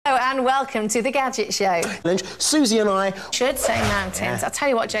and welcome to the Gadget Show. Susie and I should say mountains. I'll tell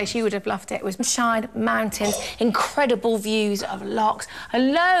you what, Jace, you would have loved it. It was sunshine, mountains, incredible views of lochs,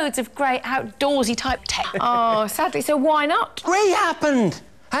 and loads of great outdoorsy type tech. Oh, sadly, so why not? Great happened.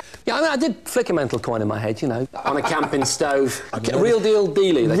 Yeah, I mean, I did flick a mental coin in my head, you know, on a camping stove. Real deal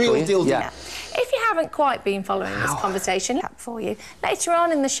dealie, they call you. Real deal. Yeah. If you haven't quite been following this conversation for you, later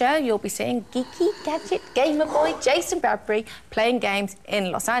on in the show you'll be seeing geeky gadget gamer boy Jason Bradbury playing games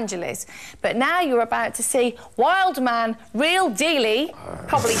in Los Angeles. But now you're about to see wild man, real dealie,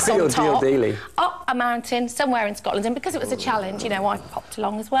 probably some top, up a mountain somewhere in Scotland. And because it was a challenge, you know, I popped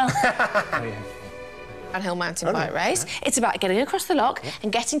along as well. Hill mountain bike race. It's about getting across the loch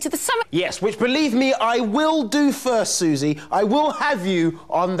and getting to the summit. Yes, which, believe me, I will do first, Susie. I will have you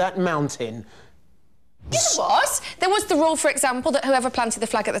on that mountain. Yes, there was. There was the rule, for example, that whoever planted the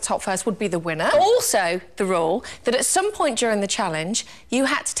flag at the top first would be the winner. Also, the rule that at some point during the challenge, you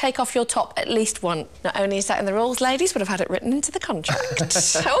had to take off your top at least once. Not only is that in the rules, ladies would have had it written into the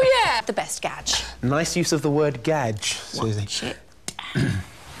contract. Oh, yeah. The best gadge. Nice use of the word gadge, Susie. Watch it.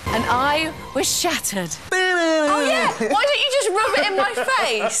 And I was shattered. Oh, yeah. Why don't you just rub it in my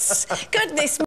face? Goodness me.